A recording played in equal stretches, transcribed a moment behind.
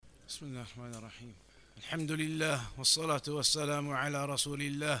بسم الله الرحمن الرحيم. الحمد لله والصلاة والسلام على رسول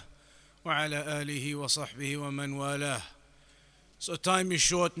الله وعلى آله وصحبه ومن والاه. So time is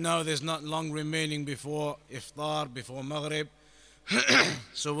short now, there's not long remaining before iftar, before Maghrib.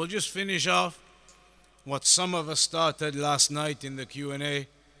 So we'll just finish off what some of us started last night in the Q&A.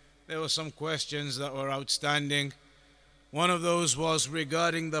 There were some questions that were outstanding. One of those was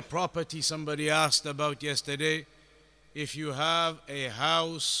regarding the property somebody asked about yesterday. If you have a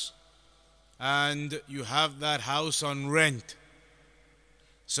house and you have that house on rent,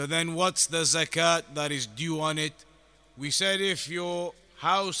 so then what's the zakat that is due on it? We said if your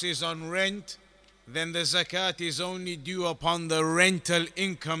house is on rent, then the zakat is only due upon the rental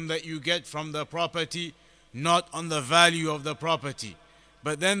income that you get from the property, not on the value of the property.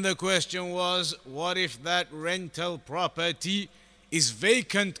 But then the question was, what if that rental property is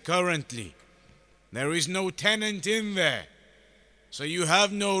vacant currently? There is no tenant in there, so you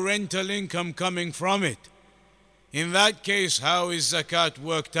have no rental income coming from it. In that case, how is zakat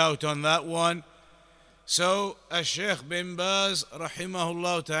worked out on that one? So Shaykh bin Baz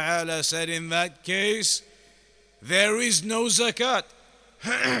rahimahullah ta'ala said, in that case, there is no zakat.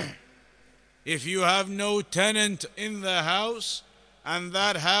 If you have no tenant in the house, and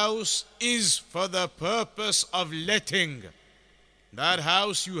that house is for the purpose of letting, that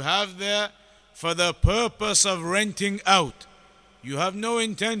house you have there for the purpose of renting out. You have no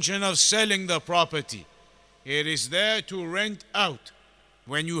intention of selling the property. It is there to rent out.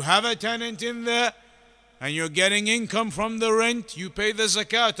 When you have a tenant in there and you're getting income from the rent, you pay the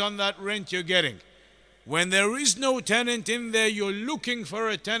zakat on that rent you're getting. When there is no tenant in there, you're looking for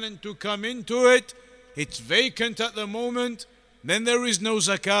a tenant to come into it, it's vacant at the moment, then there is no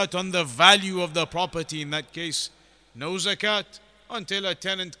zakat on the value of the property. In that case, no zakat until a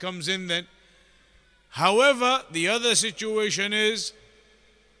tenant comes in then. However, the other situation is,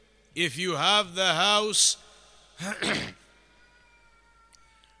 if you have the house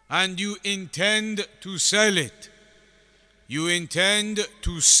and you intend to sell it, you intend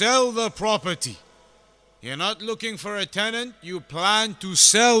to sell the property. You're not looking for a tenant, you plan to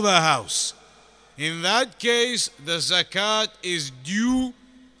sell the house. In that case, the zakat is due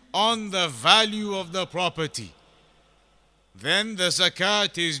on the value of the property. Then the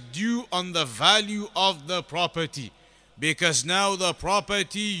zakat is due on the value of the property, because now the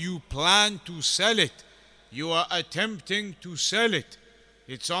property you plan to sell it, you are attempting to sell it,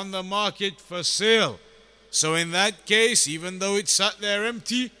 it's on the market for sale. So in that case, even though it's sat there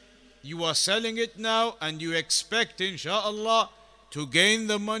empty, you are selling it now and you expect insha'Allah to gain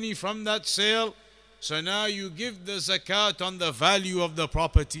the money from that sale. So now you give the zakat on the value of the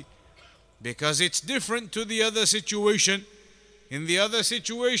property, because it's different to the other situation. In the other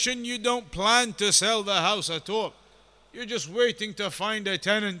situation, you don't plan to sell the house at all. You're just waiting to find a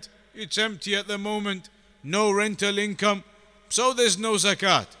tenant. It's empty at the moment, no rental income, so there's no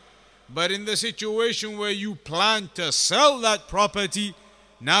zakat. But in the situation where you plan to sell that property,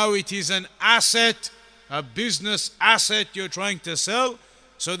 now it is an asset, a business asset you're trying to sell,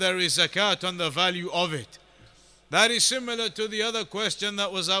 so there is zakat on the value of it. That is similar to the other question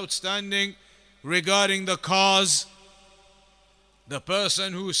that was outstanding regarding the cars. The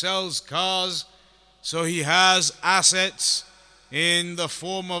person who sells cars, so he has assets in the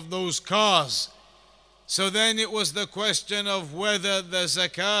form of those cars. So then it was the question of whether the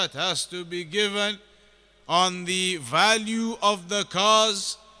zakat has to be given on the value of the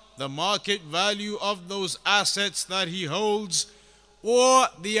cars, the market value of those assets that he holds, or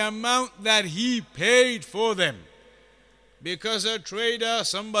the amount that he paid for them. Because a trader,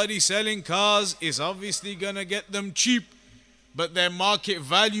 somebody selling cars, is obviously going to get them cheap, but their market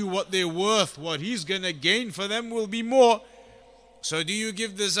value, what they're worth, what he's going to gain for them will be more. So do you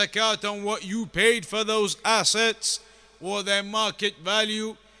give the zakat on what you paid for those assets or their market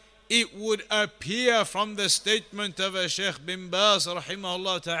value? It would appear from the statement of Shaykh bin Baz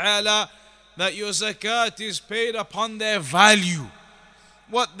rahimahullah ta'ala that your zakat is paid upon their value.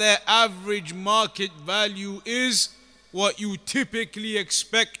 What their average market value is, what you typically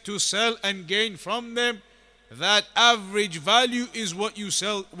expect to sell and gain from them, that average value is what you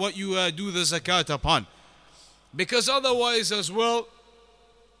sell, what you do the zakat upon. Because otherwise as well,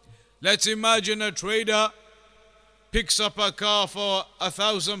 let's imagine a trader picks up a car for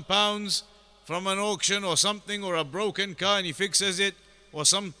 £1,000 from an auction or something, or a broken car, and he fixes it, or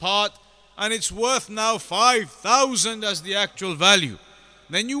some part, and it's worth now 5,000 as the actual value.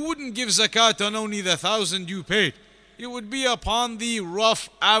 Then you wouldn't give zakat on only the 1,000 you paid. It would be upon the rough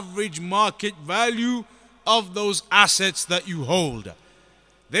average market value of those assets that you hold.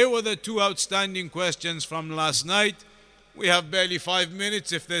 They were the two outstanding questions from last night. We have barely 5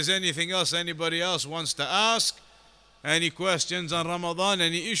 minutes. If there's anything else anybody else wants to ask, any questions on Ramadan,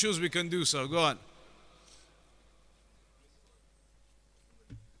 any issues, we can do so. Go on.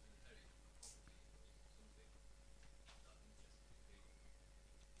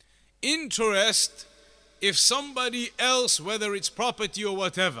 Interest, if somebody else, whether it's property or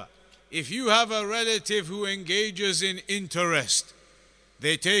whatever, if you have a relative who engages in interest,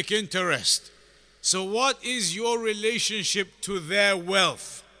 they take interest. So what is your relationship to their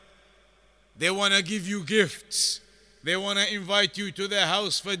wealth? They want to give you gifts. They want to invite you to their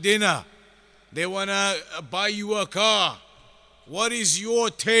house for dinner. They want to buy you a car. What is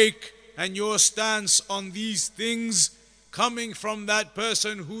your take and your stance on these things coming from that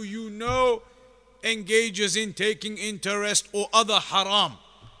person who you know engages in taking interest or other haram?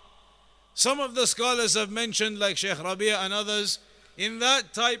 Some of the scholars have mentioned, like Sheikh Rabia and others, in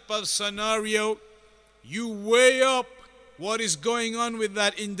that type of scenario, you weigh up what is going on with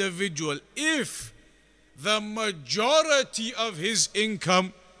that individual. If the majority of his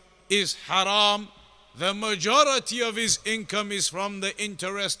income is haram, the majority of his income is from the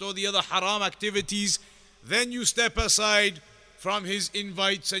interest or the other haram activities, then you step aside from his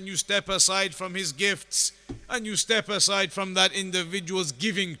invites and you step aside from his gifts and you step aside from that individual's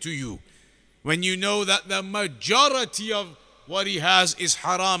giving to you. When you know that the majority of what he has is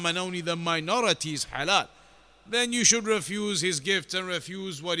haram and only the minority is halal, then you should refuse his gifts and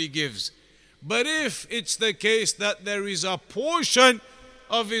refuse what he gives. But if it's the case that there is a portion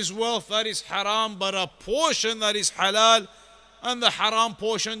of his wealth that is haram, but a portion that is halal, and the haram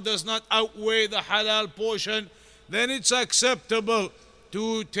portion does not outweigh the halal portion, then it's acceptable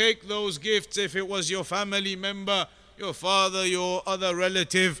to take those gifts if it was your family member, your father, your other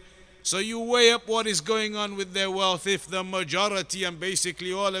relative. So you weigh up what is going on with their wealth. If the majority and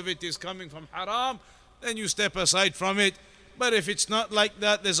basically all of it is coming from haram, then you step aside from it. But if it's not like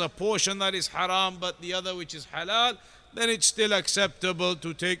that, there's a portion that is haram but the other which is halal, then it's still acceptable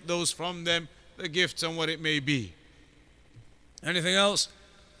to take those from them, the gifts and what it may be. Anything else?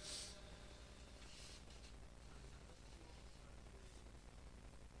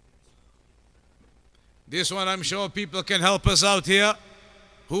 This one I'm sure people can help us out here.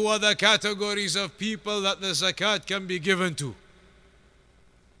 Who are the categories of people that the zakat can be given to?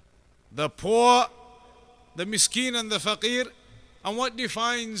 The poor, the miskin and the faqir. And what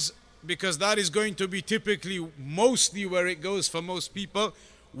defines, because that is going to be typically mostly where it goes for most people,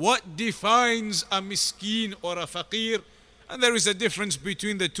 what defines a miskin or a faqir? And there is a difference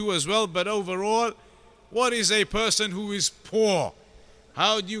between the two as well, but overall, what is a person who is poor?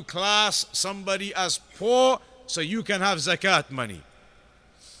 How do you class somebody as poor so you can have zakat money?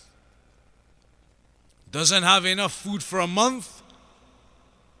 Doesn't have enough food for a month?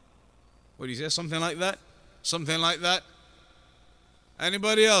 What do you say? Something like that? Something like that?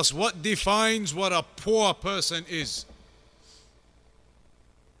 Anybody else? What defines what a poor person is?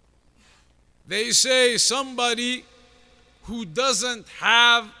 They say somebody who doesn't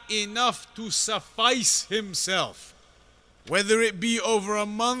have enough to suffice himself, whether it be over a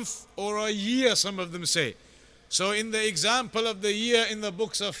month or a year, some of them say. So in the example of the year in the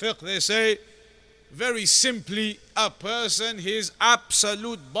books of fiqh, they say, very simply, a person, his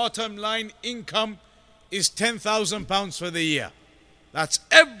absolute bottom line income is £10,000 for the year. That's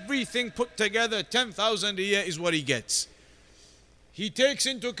everything put together. 10,000 a year is what he gets. He takes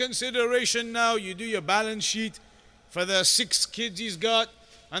into consideration now, you do your balance sheet for the 6 kids he's got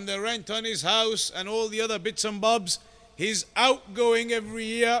and the rent on his house and all the other bits and bobs. His outgoing every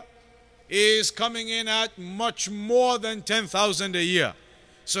year is coming in at much more than 10,000 a year.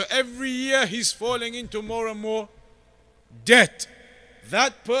 So every year he's falling into more and more debt.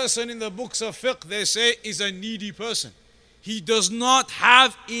 That person in the books of fiqh, they say, is a needy person. He does not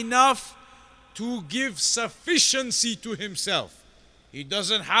have enough to give sufficiency to himself. He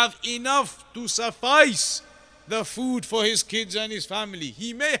doesn't have enough to suffice the food for his kids and his family.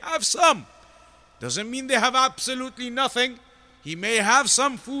 He may have some. Doesn't mean they have absolutely nothing. He may have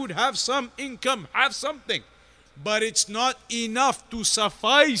some food, have some income, have something. But it's not enough to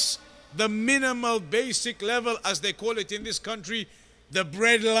suffice the minimal basic level, as they call it in this country, the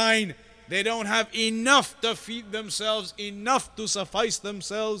bread line. They don't have enough to feed themselves, enough to suffice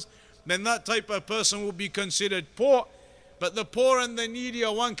themselves. Then that type of person will be considered poor. But the poor and the needy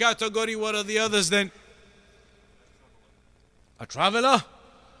are one category. What are the others then? A traveler?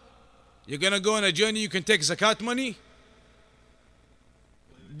 You're going to go on a journey, you can take zakat money?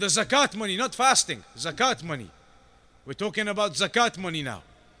 The zakat money, not fasting. Zakat money. We're talking about zakat money now.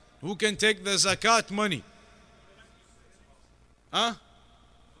 Who can take the zakat money? Huh?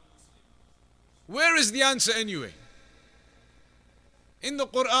 Where is the answer anyway? In the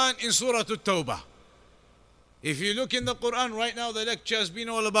Quran, in Surah At-Tawbah. If you look in the Quran right now, the lecture has been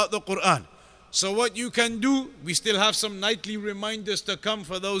all about the Quran. So what you can do, we still have some nightly reminders to come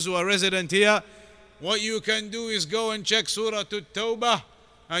for those who are resident here. What you can do is go and check Surah At-Tawbah,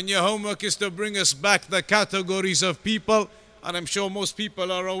 and your homework is to bring us back the categories of people, and I'm sure most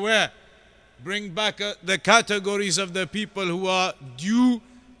people are aware. Bring back the categories of the people who are due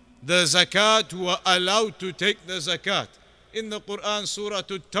the zakat, who are allowed to take the zakat. In the Quran, Surah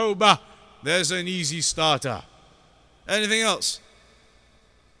At-Tawbah, there's an easy starter. Anything else?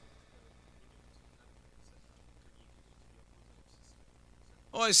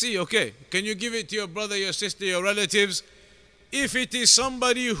 Oh, I see, okay. Can you give it to your brother, your sister, your relatives? If it is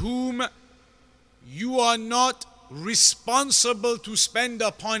somebody whom you are not responsible to spend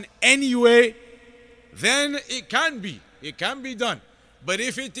upon anyway, then it can be done. But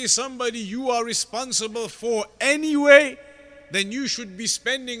if it is somebody you are responsible for anyway, then you should be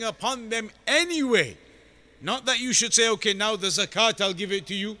spending upon them anyway. Not that you should say, okay, now the zakat, I'll give it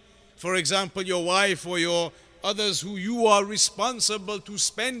to you. For example, your wife or your others who you are responsible to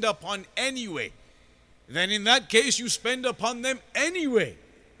spend upon anyway. Then in that case, you spend upon them anyway.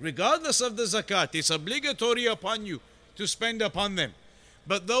 Regardless of the zakat, it's obligatory upon you to spend upon them.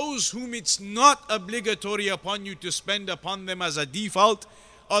 But those whom it's not obligatory upon you to spend upon them as a default,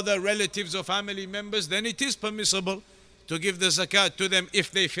 other relatives or family members, then it is permissible to give the zakat to them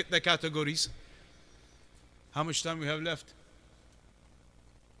if they fit the categories. How much time we have left?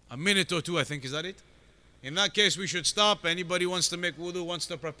 A minute or two, I think. Is that it? In that case, we should stop. Anybody wants to make wudu, wants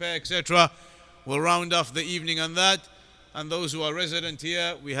to prepare, etc., we'll round off the evening on that. And those who are resident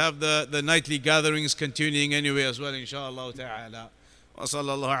here, we have the nightly gatherings continuing anyway as well, inshallah ta'ala.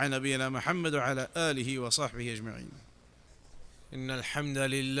 وصلى الله على نبينا محمد وعلى آله وصحبه أجمعين. إن الحمد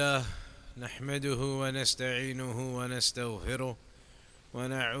لله نحمده ونستعينه ونستغفره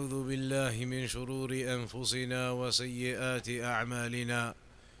ونعوذ بالله من شرور أنفسنا وسيئات أعمالنا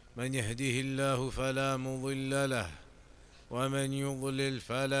من يهده الله فلا مضل له ومن يضلل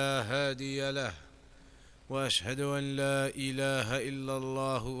فلا هادي له وأشهد أن لا إله إلا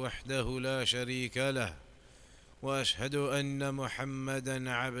الله وحده لا شريك له وأشهد أن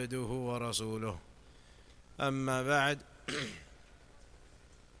محمدا عبده ورسوله أما بعد.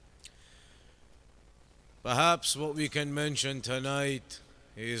 Perhaps what we can mention tonight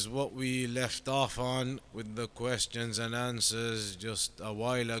is what we left off on with the questions and answers just a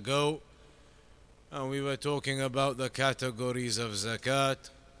while ago. And we were talking about the categories of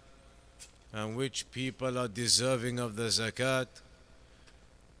zakat and which people are deserving of the zakat.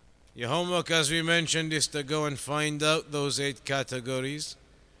 Your homework, as we mentioned, is to go and find out those 8 categories.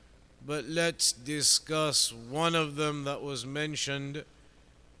 But let's discuss one of them that was mentioned,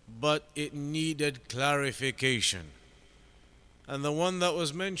 but it needed clarification. And the one that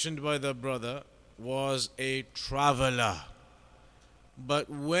was mentioned by the brother was a traveler. But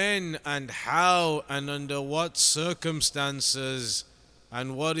when and how and under what circumstances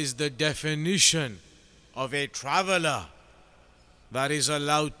and what is the definition of a traveler that is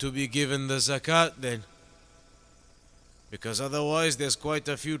allowed to be given the zakat then? Because otherwise there's quite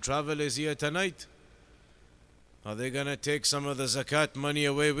a few travelers here tonight. Are they going to take some of the zakat money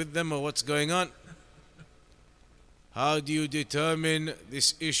away with them, or what's going on? How do you determine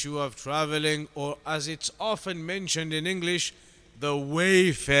this issue of traveling, or as it's often mentioned in English, the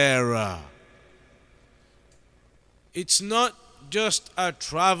wayfarer? It's not just a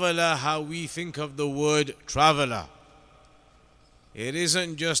traveler how we think of the word traveler. It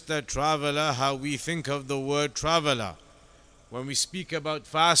isn't just a traveler how we think of the word traveler. When we speak about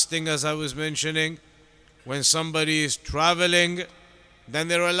fasting, as I was mentioning, when somebody is traveling, then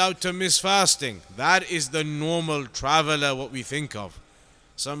they're allowed to miss fasting. That is the normal traveler, what we think of.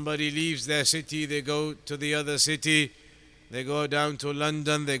 Somebody leaves their city, they go to the other city, they go down to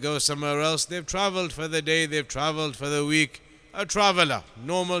London, they go somewhere else. They've traveled for the day, they've traveled for the week. A traveler,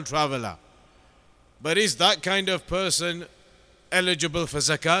 normal traveler. But is that kind of person eligible for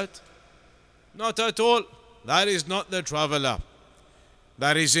zakat? Not at all. That is not the traveler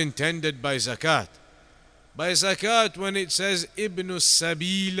that is intended by zakat. By zakat, when it says Ibn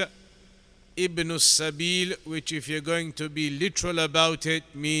Sabil, which if you're going to be literal about it,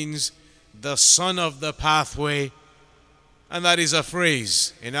 means the son of the pathway. And that is a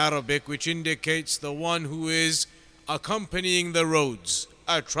phrase in Arabic which indicates the one who is accompanying the roads,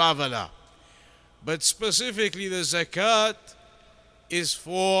 a traveler. But specifically the zakat is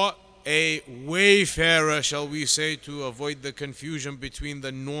for a wayfarer, shall we say, to avoid the confusion between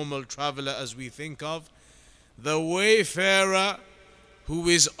the normal traveler as we think of. The wayfarer who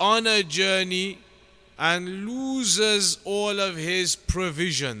is on a journey and loses all of his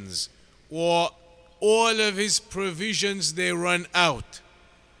provisions, or all of his provisions they run out,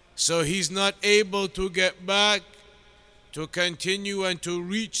 so he's not able to get back to continue and to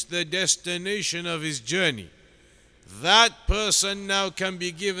reach the destination of his journey, that person now can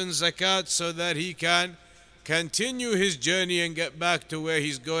be given zakat so that he can continue his journey and get back to where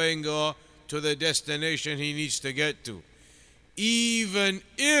he's going or to the destination he needs to get to, even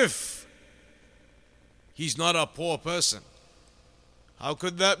if he's not a poor person. How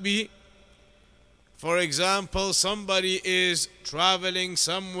could that be? For example, somebody is traveling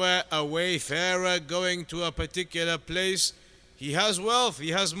somewhere, a wayfarer going to a particular place. He has wealth, he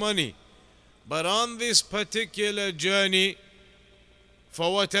has money. But on this particular journey,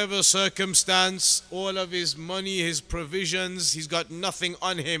 for whatever circumstance, all of his money, his provisions, he's got nothing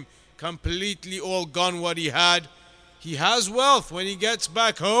on him, completely all gone what he had. He has wealth. When he gets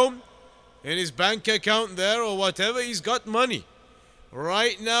back home, in his bank account there or whatever, he's got money.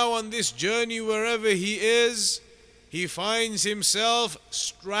 Right now on this journey, wherever he is, he finds himself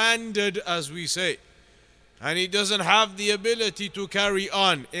stranded, as we say, and he doesn't have the ability to carry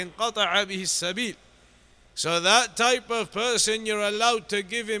on. انقطع به السبيل. So that type of person, you're allowed to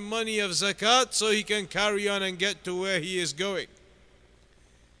give him money of zakat so he can carry on and get to where he is going,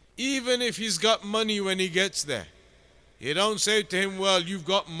 even if he's got money when he gets there. You don't say to him, well, you've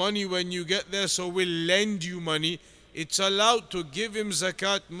got money when you get there, so we'll lend you money. It's allowed to give him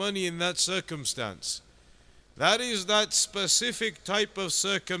zakat money in that circumstance. That is that specific type of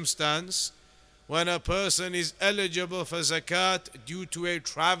circumstance when a person is eligible for zakat due to a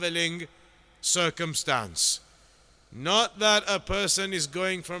traveling circumstance. Not that a person is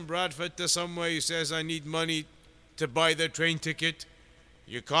going from Bradford to somewhere, he says, I need money to buy the train ticket.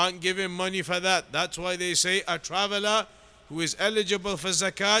 You can't give him money for that. That's why they say a traveler who is eligible for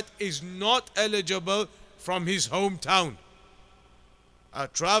zakat is not eligible from his hometown. A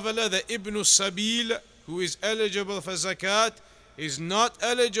traveler, the Ibn Sabil, who is eligible for zakat, is not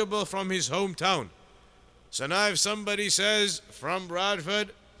eligible from his hometown. So now if somebody says from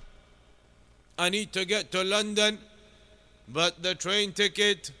Bradford, I need to get to London, but the train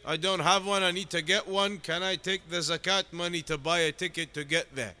ticket, I don't have one, I need to get one. Can I take the zakat money to buy a ticket to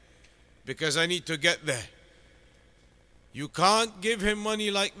get there? Because I need to get there. You can't give him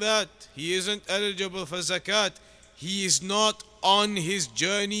money like that. He isn't eligible for zakat. He is not on his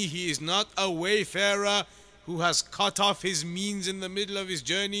journey. He is not a wayfarer who has cut off his means in the middle of his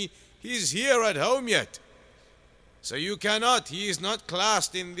journey. He is here at home yet. So you cannot. He is not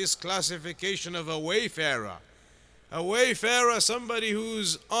classed in this classification of a wayfarer. A wayfarer, somebody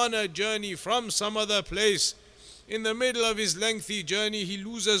who's on a journey from some other place. In the middle of his lengthy journey, he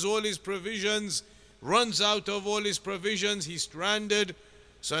loses all his provisions, runs out of all his provisions, he's stranded.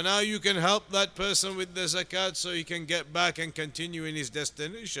 So now you can help that person with the zakat so he can get back and continue in his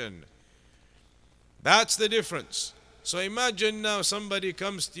destination. That's the difference. So imagine now somebody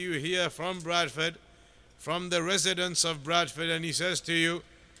comes to you here from Bradford, from the residence of Bradford, and he says to you,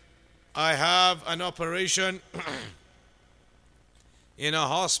 I have an operation in a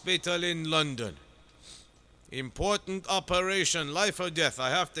hospital in London. Important operation, life or death. I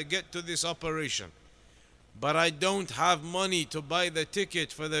have to get to this operation. But I don't have money to buy the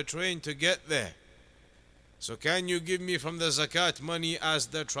ticket for the train to get there. So can you give me from the zakat money as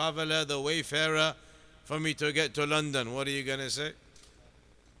the traveler, the wayfarer, for me to get to London? What are you going to say?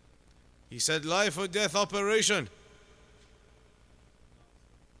 He said, life or death operation.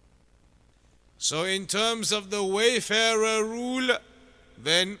 So in terms of the wayfarer rule,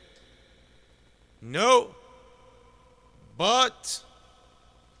 then no. But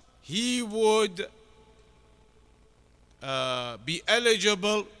he would be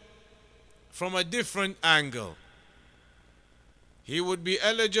eligible from a different angle. He would be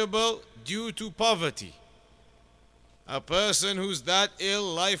eligible due to poverty. A person who's that ill,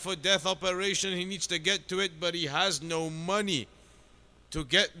 life or death operation, he needs to get to it, but he has no money to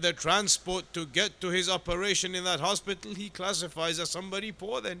get the transport to get to his operation in that hospital. He classifies as somebody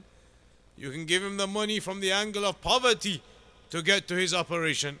poor then. You can give him the money from the angle of poverty to get to his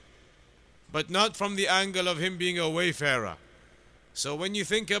operation, but not from the angle of him being a wayfarer. So when you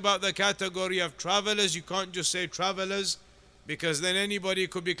think about the category of travelers, you can't just say travelers, because then anybody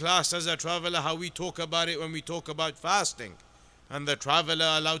could be classed as a traveler, how we talk about it when we talk about fasting, and the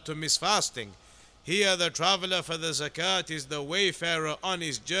traveler allowed to miss fasting. Here the traveler for the zakat is the wayfarer on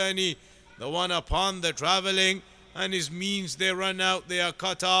his journey, the one upon the traveling, and his means, they run out, they are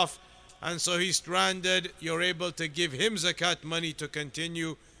cut off, and so he's stranded. You're able to give him zakat money to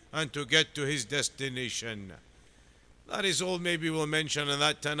continue and to get to his destination. That is all maybe we'll mention on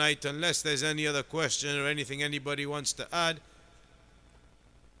that tonight, unless there's any other question or anything anybody wants to add.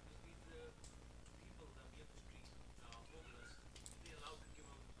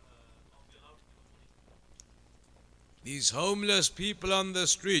 These homeless people on the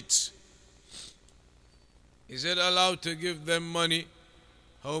streets, is it allowed to give them money?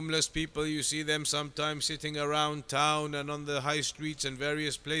 Homeless people, you see them sometimes sitting around town and on the high streets and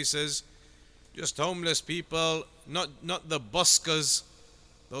various places. Just homeless people, not the buskers,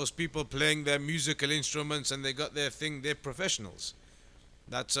 those people playing their musical instruments and they got their thing, they're professionals.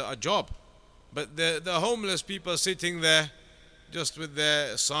 That's a job. But the homeless people sitting there just with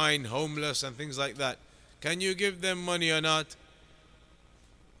their sign, homeless and things like that, can you give them money or not?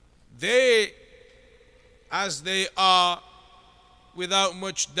 They, as they are, without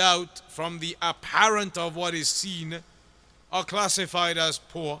much doubt, from the apparent of what is seen, are classified as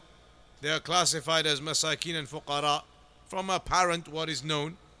poor. They are classified as masakin and fuqara from apparent what is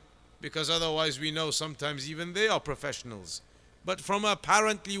known, because otherwise we know sometimes even they are professionals. But from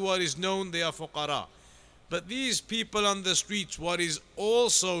apparently what is known, they are fuqara. But these people on the streets, what is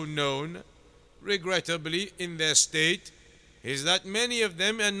also known, regrettably, in their state, is that many of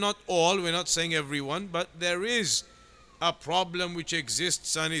them, and not all, we're not saying everyone, but there is a problem which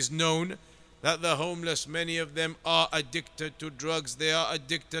exists and is known, that the homeless, many of them are addicted to drugs, they are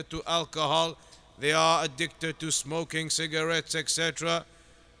addicted to alcohol, they are addicted to smoking cigarettes, etc.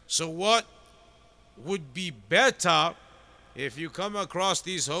 So what would be better if you come across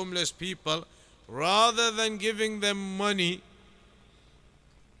these homeless people, rather than giving them money,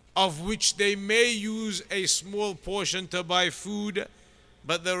 of which they may use a small portion to buy food,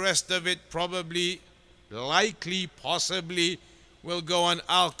 but the rest of it probably, likely, possibly will go on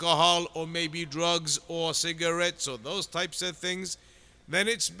alcohol or maybe drugs or cigarettes or those types of things, then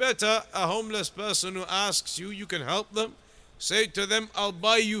it's better a homeless person who asks you, you can help them, say to them, I'll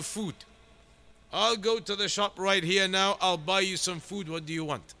buy you food. I'll go to the shop right here now, I'll buy you some food, what do you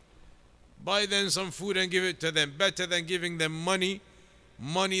want? Buy them some food and give it to them. Better than giving them money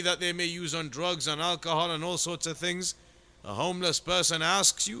that they may use on drugs and alcohol and all sorts of things. A homeless person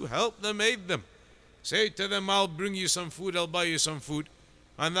asks you, help them, aid them. Say to them, I'll bring you some food, I'll buy you some food.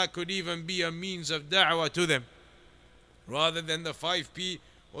 And that could even be a means of da'wah to them. Rather than the 5p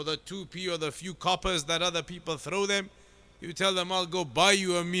or the 2p or the few coppers that other people throw them, you tell them, I'll go buy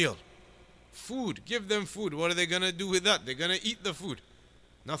you a meal. Food, give them food. What are they going to do with that? They're going to eat the food.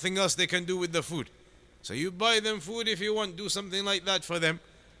 Nothing else they can do with the food. So you buy them food if you want, do something like that for them.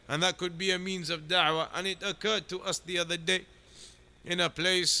 And that could be a means of da'wah. And it occurred to us the other day in a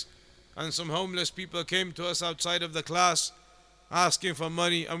place, and some homeless people came to us outside of the class asking for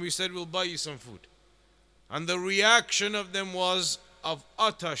money, and we said, we'll buy you some food. And the reaction of them was of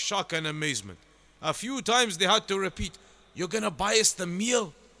utter shock and amazement. A few times they had to repeat, you're going to buy us the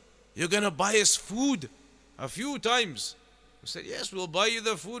meal? You're going to buy us food? A few times. We said, yes, we'll buy you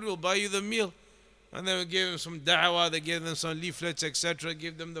the food, we'll buy you the meal. And then we gave them some da'wah, they gave them some leaflets, etc.,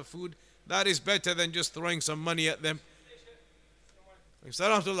 give them the food. That is better than just throwing some money at them.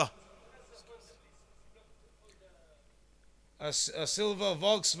 A silver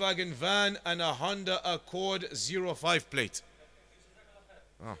Volkswagen van and a Honda Accord 05 plate.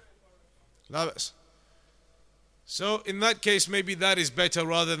 Oh. Labas. So in that case, maybe that is better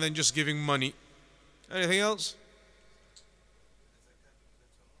rather than just giving money. Anything else?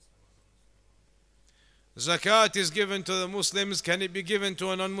 Zakat is given to the Muslims. Can it be given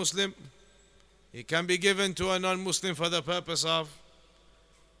to a non-Muslim? It can be given to a non-Muslim for the purpose of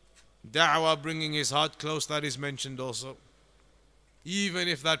da'wah, bringing his heart close. That is mentioned also. Even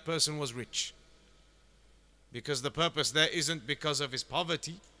if that person was rich. Because the purpose there isn't because of his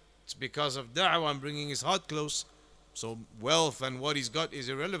poverty. It's because of da'wah and bringing his heart close. So wealth and what he's got is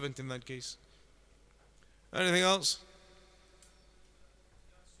irrelevant in that case. Anything else?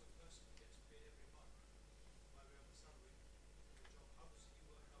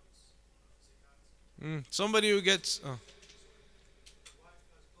 Somebody who gets...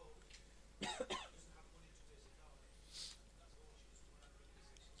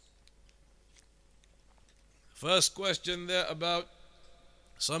 First question there about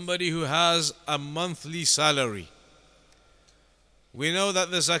somebody who has a monthly salary. We know that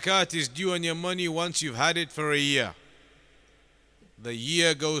the zakat is due on your money once you've had it for a year. The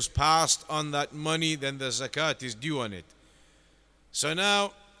year goes past on that money, then the zakat is due on it. So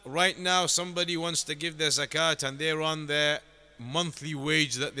now, right now, somebody wants to give their zakat and they're on their monthly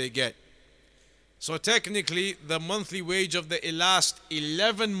wage that they get. So technically, the monthly wage of the last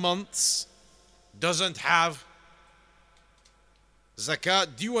 11 months doesn't have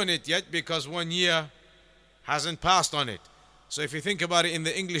zakat due on it yet, because 1 year hasn't passed on it. So if you think about it in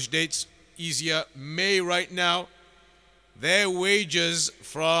the English dates, easier. May right now, their wages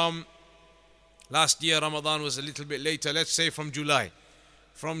from last year, Ramadan was a little bit later, let's say from July.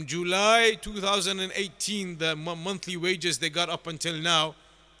 From July 2018, the monthly wages they got up until now,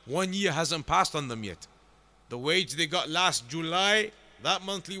 1 year hasn't passed on them yet. The wage they got last July, that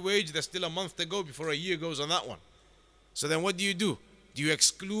monthly wage, there's still a month to go before a year goes on that one. So then what do? Do you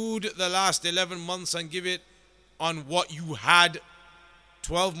exclude the last 11 months and give it on what you had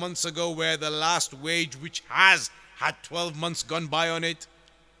 12 months ago, where the last wage, which has had 12 months gone by on it?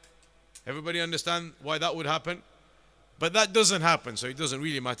 Everybody understand why that would happen? But that doesn't happen, so it doesn't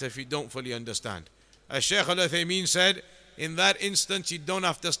really matter if you don't fully understand. As Shaykh Al-Uthaymeen said, in that instance, you don't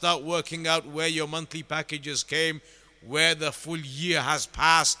have to start working out where your monthly packages came, where the full year has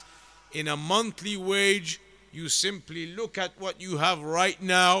passed. In a monthly wage, you simply look at what you have right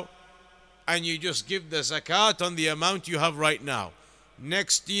now and you just give the zakat on the amount you have right now.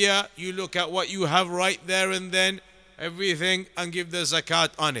 Next year, you look at what you have right there and then, everything, and give the zakat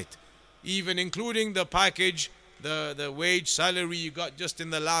on it. Even including the package, the wage, salary you got just in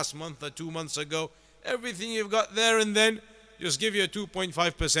the last month or 2 months ago, everything you've got there and then, just give you a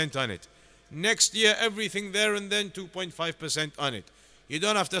 2.5% on it. Next year, everything there and then, 2.5% on it. You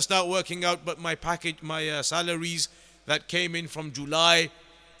don't have to start working out, but my package, my salaries that came in from July,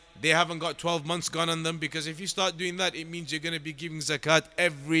 they haven't got 12 months gone on them, because if you start doing that, it means you're going to be giving zakat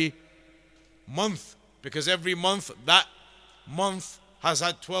every month, because every month, that month has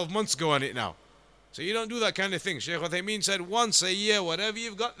had 12 months go on it now. So you don't do that kind of thing. Shaykh Uthaymeen said once a year, whatever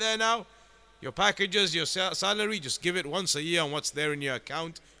you've got there now, your packages, your salary, just give it once a year on what's there in your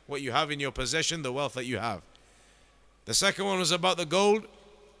account, what you have in your possession, the wealth that you have. The second one was about the gold.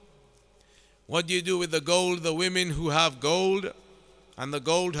 What do you do with the gold? The women who have gold and the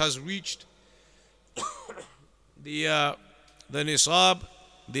gold has reached the nisab,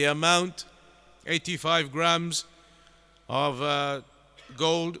 the amount, 85 grams of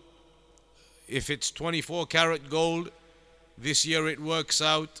gold. If it's 24 karat gold, this year it works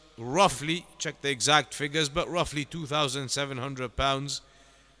out roughly, check the exact figures, but roughly 2,700 pounds.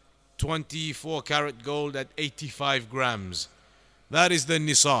 24 karat gold at 85 grams. That is the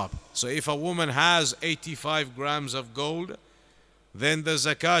nisab. So if a woman has 85 grams of gold, then the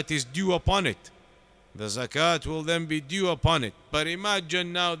zakat is due upon it. The zakat will then be due upon it. But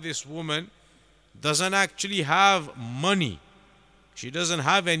imagine now this woman doesn't actually have money. She doesn't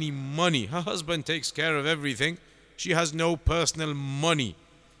have any money. Her husband takes care of everything. She has no personal money,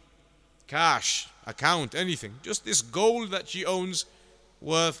 cash, account, anything. Just this gold that she owns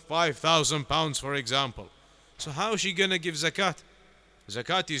worth 5,000 pounds, for example. So how is she going to give zakat?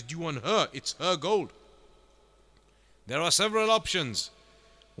 Zakat is due on her. It's her gold. There are several options.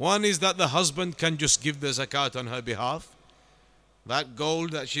 One is that the husband can just give the zakat on her behalf. That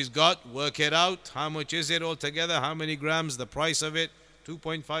gold that she's got, work it out. How much is it altogether? How many grams? The price of it?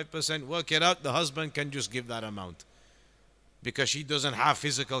 2.5%. Work it out. The husband can just give that amount. Because she doesn't have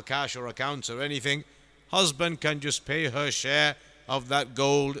physical cash or accounts or anything. Husband can just pay her share of that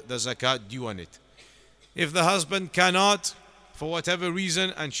gold, the zakat due on it. If the husband cannot, for whatever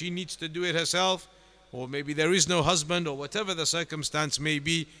reason, and she needs to do it herself, or maybe there is no husband, or whatever the circumstance may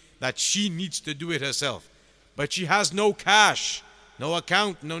be, that she needs to do it herself, but she has no cash, no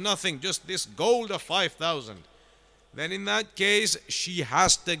account, no nothing, just this gold of 5,000, then in that case, she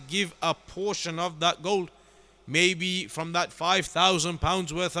has to give a portion of that gold. Maybe from that 5,000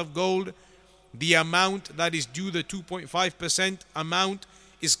 pounds worth of gold, the amount that is due, the 2.5% amount,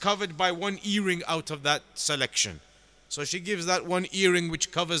 is covered by one earring out of that selection. So she gives that one earring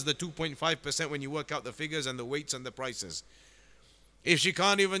which covers the 2.5% when you work out the figures and the weights and the prices. If she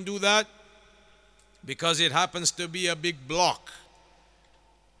can't even do that, because it happens to be a big block,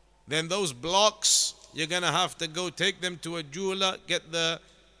 then those blocks, you're going to have to go take them to a jeweler, get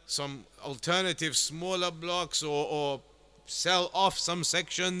some alternative smaller blocks, or sell off some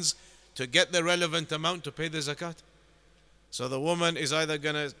sections to get the relevant amount to pay the zakat. So the woman is either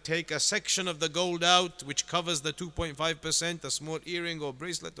going to take a section of the gold out which covers the 2.5%, a small earring or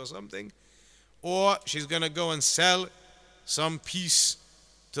bracelet or something, or she's going to go and sell some piece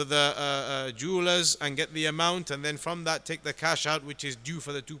to the jewelers and get the amount, and then from that take the cash out which is due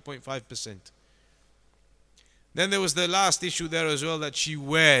for the 2.5%. Then there was the last issue there as well, that she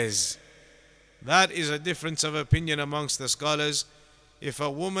wears. That is a difference of opinion amongst the scholars. If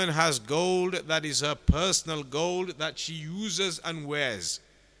a woman has gold that is her personal gold that she uses and wears,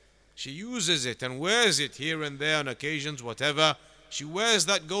 she uses it and wears it here and there on occasions, whatever, she wears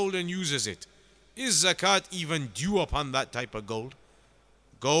that gold and uses it, is zakat even due upon that type of gold?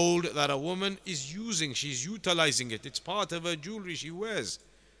 Gold that a woman is using, she's utilizing it. It's part of her jewelry she wears.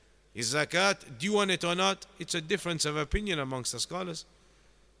 Is zakat due on it or not? It's a difference of opinion amongst the scholars.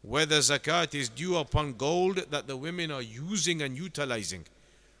 Whether zakat is due upon gold that the women are using and utilizing.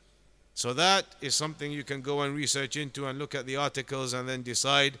 So that is something you can go and research into and look at the articles and then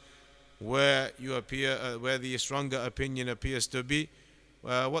decide where the stronger opinion appears to be.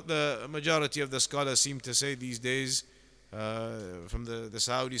 What the majority of the scholars seem to say these days, from the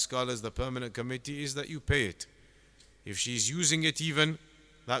Saudi scholars, the permanent committee, is that you pay it. If she's using it even,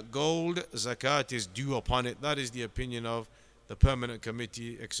 that gold, zakat is due upon it. That is the opinion of the permanent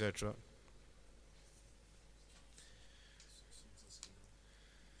committee, etc.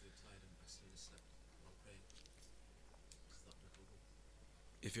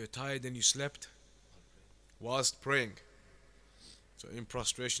 If you're tired and you slept whilst praying, so in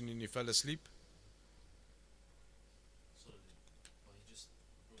prostration and you fell asleep,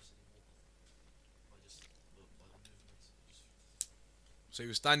 so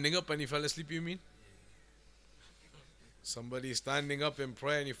you're standing up and you fell asleep, you mean? Somebody is standing up in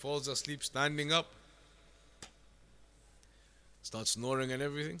prayer and he falls asleep standing up, starts snoring and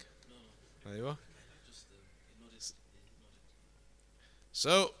everything. There you are.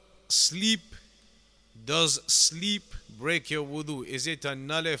 So, does sleep break your wudu? Is it a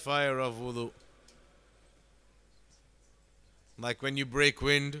nullifier of wudu? Like when you break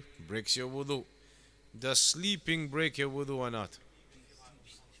wind, breaks your wudu. Does sleeping break your wudu or not?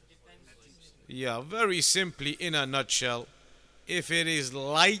 Yeah, very simply, in a nutshell, if it is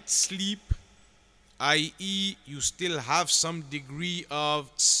light sleep, i.e., you still have some degree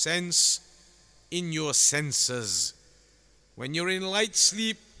of sense in your senses. When you're in light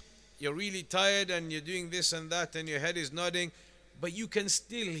sleep, you're really tired and you're doing this and that and your head is nodding, but you can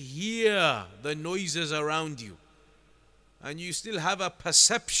still hear the noises around you. And you still have a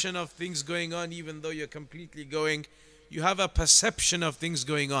perception of things going on, even though you're completely going. You have a perception of things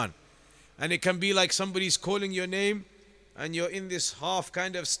going on. And it can be like somebody's calling your name and you're in this half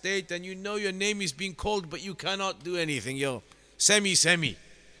kind of state and you know your name is being called, but you cannot do anything. You're semi.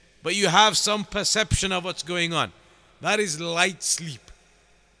 But you have some perception of what's going on. That is light sleep.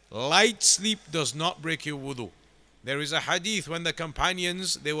 Light sleep does not break your wudu. There is a hadith when the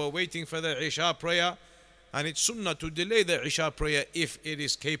companions, they were waiting for the Isha prayer, and it's sunnah to delay the Isha prayer if it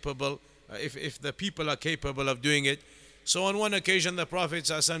is capable, if the people are capable of doing it. So on one occasion the Prophet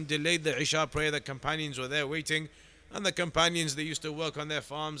ﷺ delayed the Isha prayer. The companions were there waiting, and the companions, they used to work on their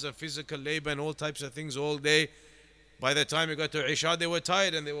farms and physical labor and all types of things all day. By the time it got to Isha, they were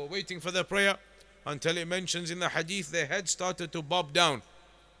tired and they were waiting for the prayer, until it mentions in the hadith their heads started to bob down.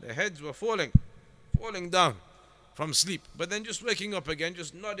 Their heads were falling down from sleep, but then just waking up again,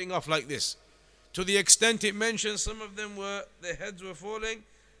 just nodding off like this. To the extent it mentions some of them their heads were falling,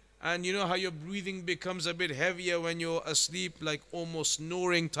 and you know how your breathing becomes a bit heavier when you're asleep, like almost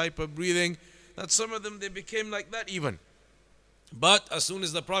snoring type of breathing, that some of them, they became like that even. But as soon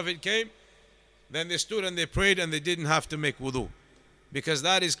as the Prophet came, then they stood and they prayed and they didn't have to make wudu, because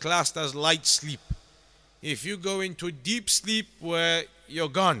that is classed as light sleep. If you go into deep sleep where you're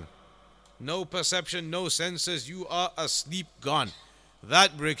gone, no perception, no senses, you are asleep, gone,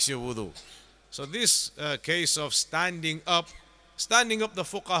 that breaks your wudu. So this case of standing up, the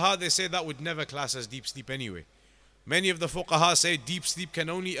fuqaha, they say that would never class as deep sleep anyway. Many of the fuqaha say deep sleep can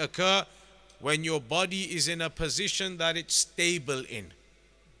only occur when your body is in a position that it's stable in.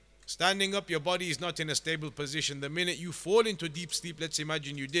 Standing up, your body is not in a stable position. The minute you fall into deep sleep, let's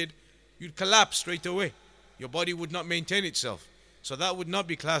imagine you did, you'd collapse straight away. Your body would not maintain itself. So that would not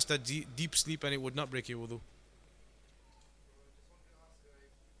be classed as deep sleep, and it would not break your wudu.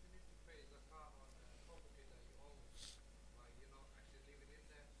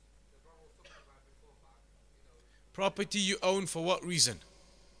 Property you own for what reason?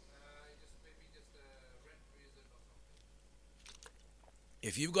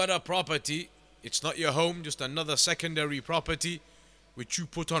 If you've got a property, it's not your home, just another secondary property which you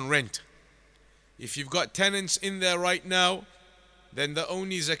put on rent. If you've got tenants in there right now, then the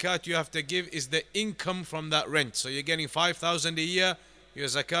only zakat you have to give is the income from that rent. So you're getting 5,000 a year, your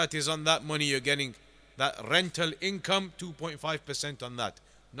zakat is on that money, you're getting that rental income, 2.5% on that,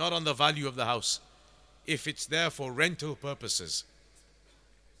 not on the value of the house, if it's there for rental purposes.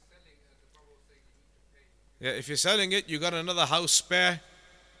 Yeah, if you're selling it, you got another house spare,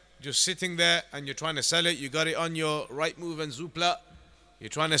 just sitting there, and you're trying to sell it, you got it on your Rightmove and Zoopla, you're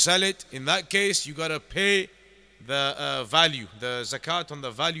trying to sell it, in that case, you got to pay the value, the zakat on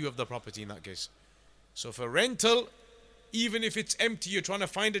the value of the property in that case. So for rental, even if it's empty, you're trying to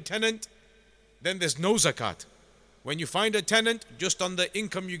find a tenant, then there's no zakat. When you find a tenant, just on the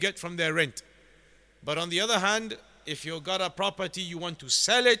income you get from their rent. But on the other hand, if you've got a property, you want to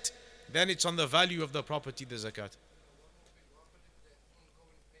sell it, then it's on the value of the property, the zakat.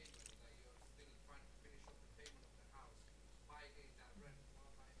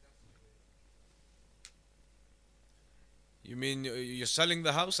 You mean you're selling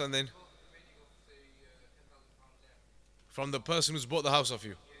the house and then from the person who's bought the house off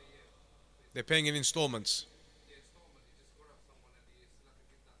you? They're paying in installments.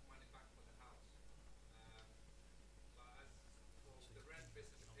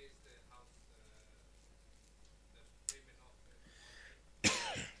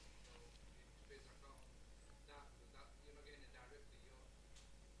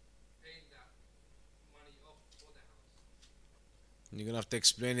 You're gonna have to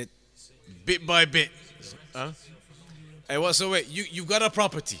explain it bit by bit. Huh? Hey, what's the way? You've got a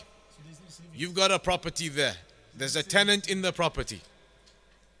property. You've got a property there. There's a tenant in the property.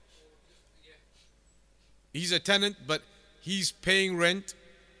 He's a tenant, but he's paying rent,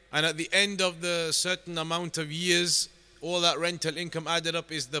 and at the end of the certain amount of years, all that rental income added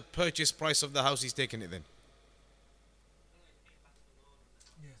up is the purchase price of the house. He's taking it then.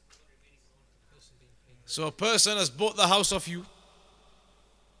 So a person has bought the house off you,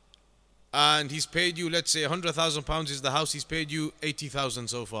 and he's paid you, let's say £100,000 is the house, he's paid you 80,000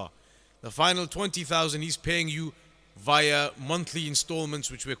 so far. The final 20,000 he's paying you via monthly installments,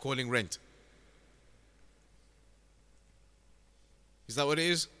 which we're calling rent. Is that what it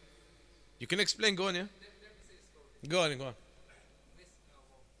is? You can explain, go on, yeah? Go on, go on.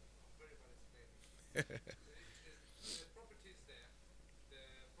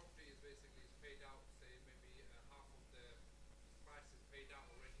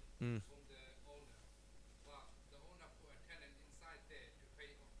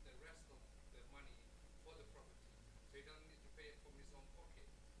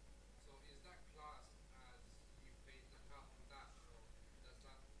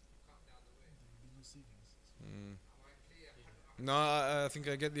 No, I think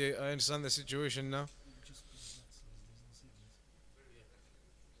I understand the situation now.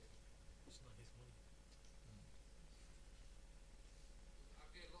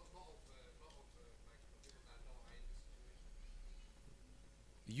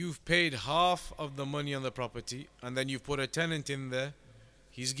 You've paid half of the money on the property, and then you've put a tenant in there.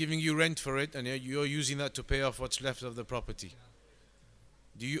 He's giving you rent for it, and you're using that to pay off what's left of the property.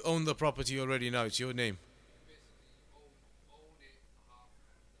 Do you own the property already now? It's your name.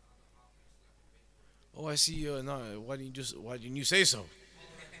 Oh, I see. No, why didn't you say so?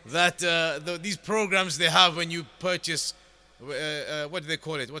 That these programs they have when you purchase, what do they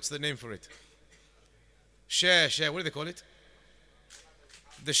call it? What's the name for it? Share. What do they call it?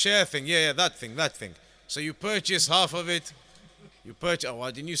 The share thing. Yeah, that thing. So you purchase half of it. Oh,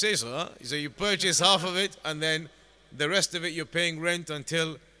 why didn't you say so? Huh? So you purchase half of it, and then the rest of it you're paying rent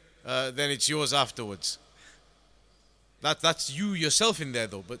until then it's yours afterwards. That's you yourself in there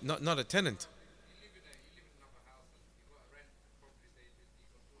though, but not a tenant.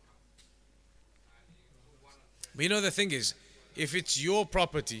 But you know the thing is, if it's your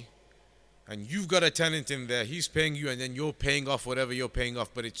property and you've got a tenant in there, he's paying you and then you're paying off whatever you're paying off,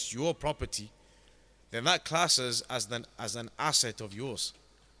 but it's your property, then that classes as an asset of yours.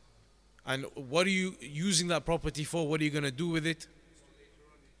 And what are you using that property for? What are you going to do with it?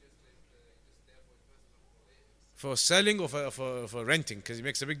 For selling or for renting? Because it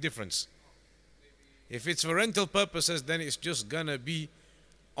makes a big difference. If it's for rental purposes, then it's just going to be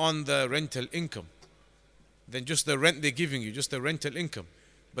on the rental income. Then just the rent they're giving you, just the rental income.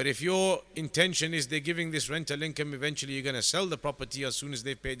 But if your intention is they're giving this rental income, eventually you're going to sell the property as soon as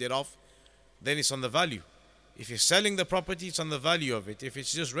they've paid it off, then it's on the value. If you're selling the property, it's on the value of it. If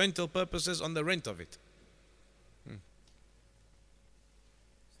it's just rental purposes, on the rent of it.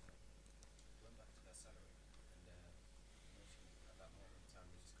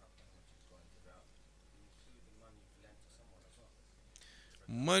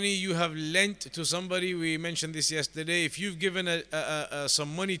 Money you have lent to somebody, we mentioned this yesterday. If you've given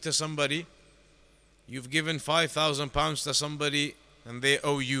some money to somebody, you've given £5,000 to somebody and they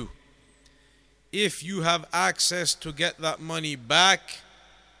owe you. If you have access to get that money back,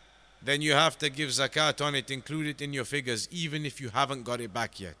 then you have to give zakat on it, include it in your figures, even if you haven't got it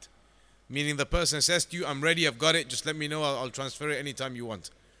back yet. Meaning the person says to you, I'm ready, I've got it, just let me know, I'll transfer it anytime you want.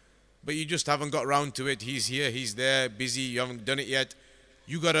 But you just haven't got round to it, he's here, he's there, busy, you haven't done it yet.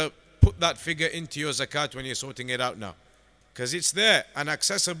 You got to put that figure into your zakat when you're sorting it out now. Because it's there and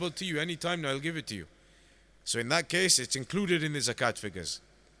accessible to you anytime now, I'll give it to you. So in that case, it's included in the zakat figures.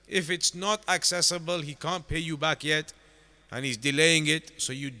 If it's not accessible, he can't pay you back yet, and he's delaying it,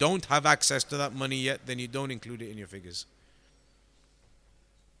 so you don't have access to that money yet, then you don't include it in your figures.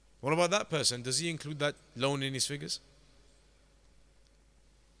 What about that person? Does he include that loan in his figures?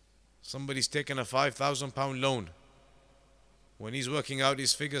 Somebody's taken a £5,000 loan. When he's working out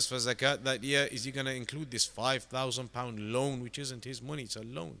his figures for zakat that year, is he going to include this £5,000 loan, which isn't his money, it's a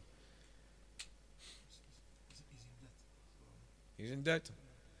loan? He's in debt.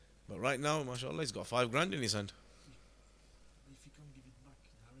 But right now, mashallah, he's got 5 grand in his hand. If he can't give it back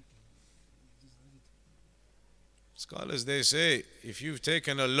directly, he doesn't have it. Scholars, they say, if you've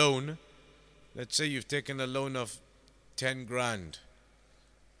taken a loan, let's say you've taken a loan of 10 grand.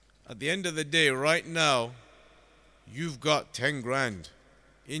 At the end of the day, right now, you've got 10 grand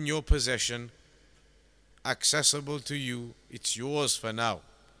in your possession, accessible to you. It's yours for now.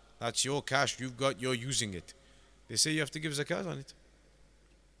 That's your cash you've got, you're using it. They say you have to give zakat on it.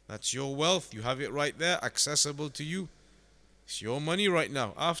 That's your wealth. You have it right there, accessible to you. It's your money right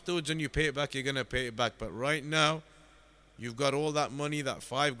now. Afterwards, when you pay it back, you're going to pay it back. But right now, you've got all that money, that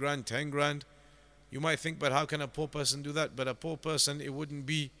 5 grand, 10 grand. You might think, but how can a poor person do that? But a poor person, it wouldn't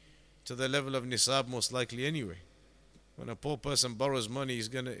be to the level of nisab most likely anyway. When a poor person borrows money,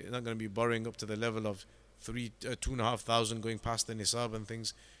 he's not going to be borrowing up to the level of 2,500 going past the nisab and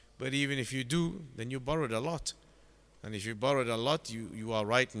things. But even if you do, then you borrowed a lot. And if you borrowed a lot, you are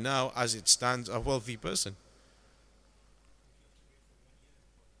right now, as it stands, a wealthy person.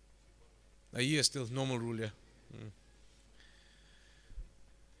 A year still, normal rule, yeah.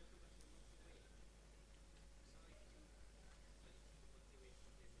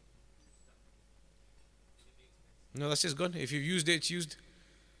 No, that's just gone. If you've used it, it's used.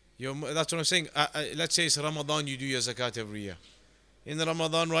 That's what I'm saying. Let's say it's Ramadan, you do your zakat every year. In the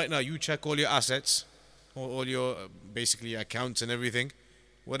Ramadan right now, you check all your assets, all your basically accounts and everything.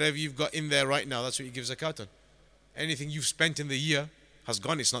 Whatever you've got in there right now, that's what you give zakat on. Anything you've spent in the year has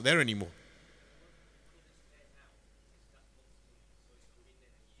gone, it's not there anymore.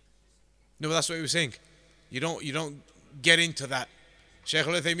 No, but that's what he was saying. You don't get into that. Shaykh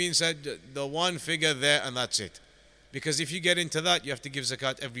Al-Uthaymeen said the one figure there and that's it. Because if you get into that, you have to give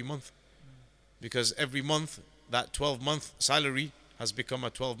zakat every month. Because every month, that 12-month salary has become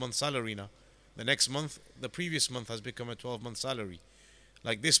a 12-month salary now. The next month, the previous month has become a 12-month salary.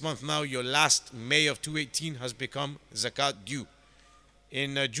 Like this month now, your last May of 2018 has become zakat due.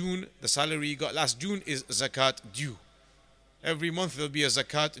 In June, the salary you got last June is zakat due. Every month there will be a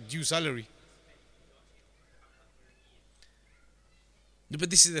zakat due salary. No, but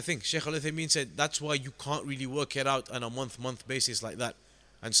this is the thing. Shaykh Al-Uthaymeen said that's why you can't really work it out on a month basis like that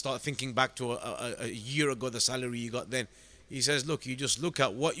and start thinking back to a year ago, the salary you got then. He says, look, you just look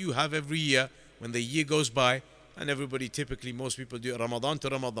at what you have every year when the year goes by, and everybody typically, most people do Ramadan to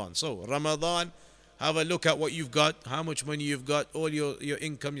Ramadan. So Ramadan, have a look at what you've got, how much money you've got, all your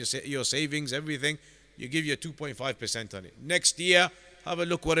income, your savings, everything. You give your 2.5% on it. Next year, have a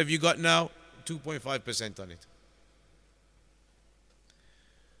look, what have you got now? 2.5% on it.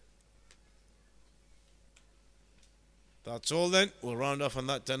 That's all then. We'll round off on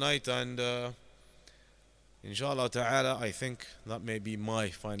that tonight, and inshallah ta'ala, I think that may be my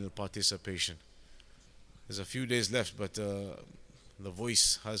final participation. There's a few days left, but the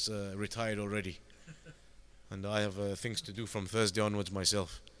voice has retired already. And I have things to do from Thursday onwards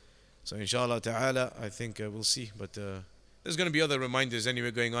myself. So inshallah ta'ala, I think we'll see. But there's going to be other reminders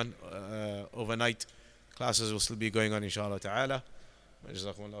anyway going on overnight. Classes will still be going on inshallah ta'ala.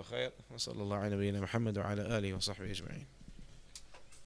 جزاكم الله خير وصلى الله على نبينا محمد وعلى آله وصحبه أجمعين.